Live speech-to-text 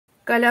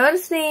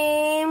Colors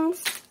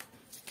names.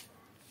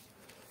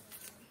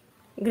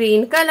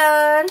 Green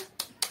color,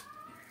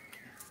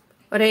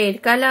 red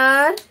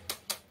color,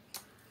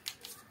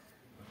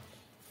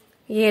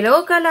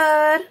 yellow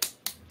color,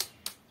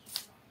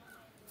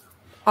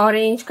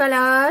 orange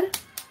color,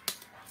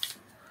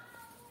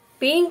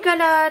 pink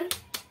color,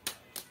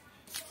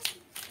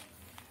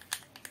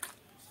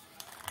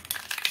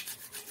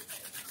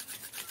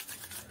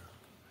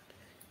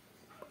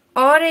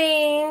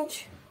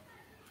 orange,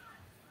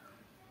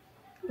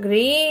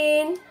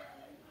 green,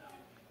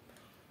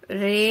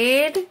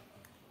 red,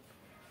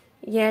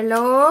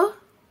 yellow,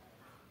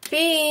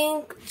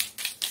 pink.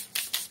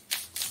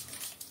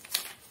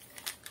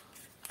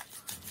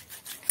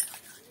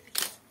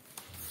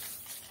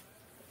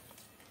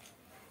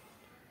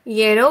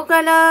 Yellow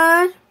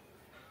color.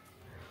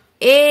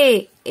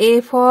 A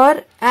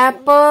for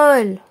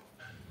apple.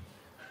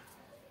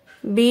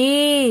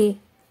 B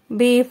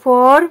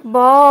for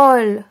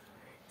ball.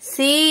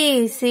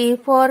 C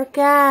for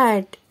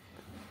cat.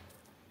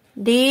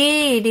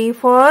 D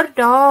for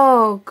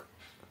dog.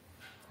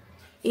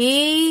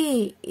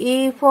 E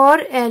for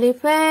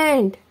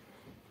elephant.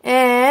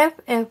 F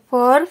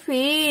for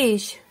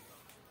fish.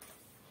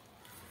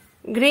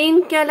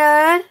 Green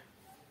color.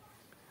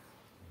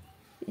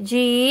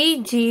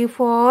 G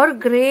for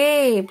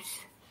grapes.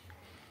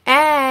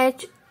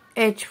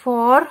 H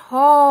for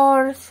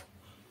horse.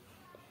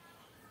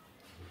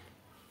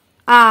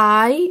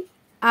 I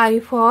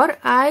for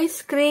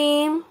ice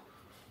cream.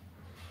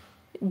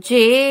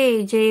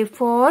 J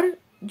for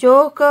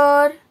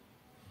joker.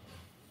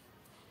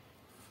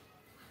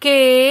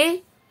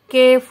 K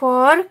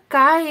for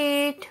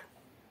kite.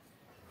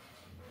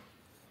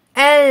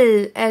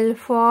 L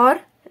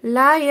for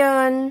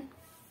lion.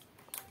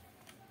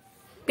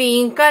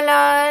 Pink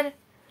color.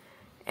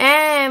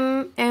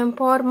 M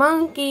for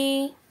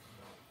monkey.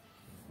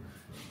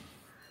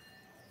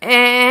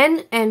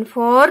 N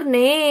for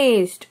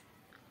nest.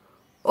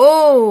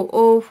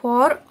 O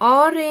for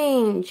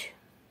orange.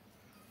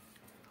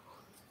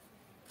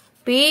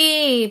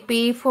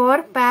 P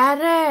for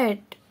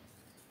parrot.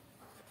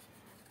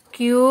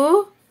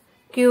 Q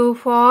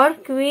for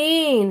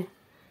queen.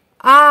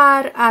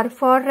 R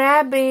for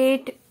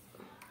rabbit.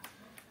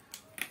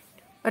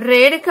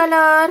 Red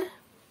color.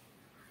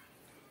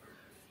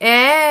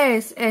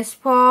 S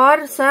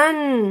for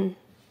sun.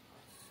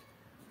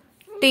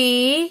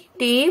 T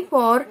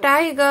for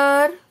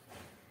tiger.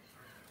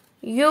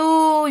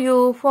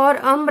 U for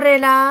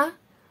umbrella.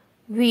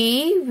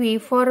 V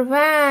for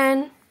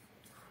van.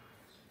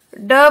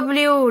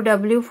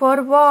 W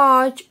for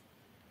watch.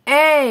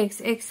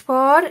 X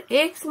for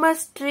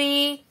Xmas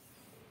tree.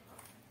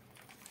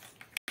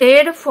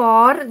 Z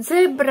for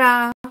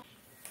zebra.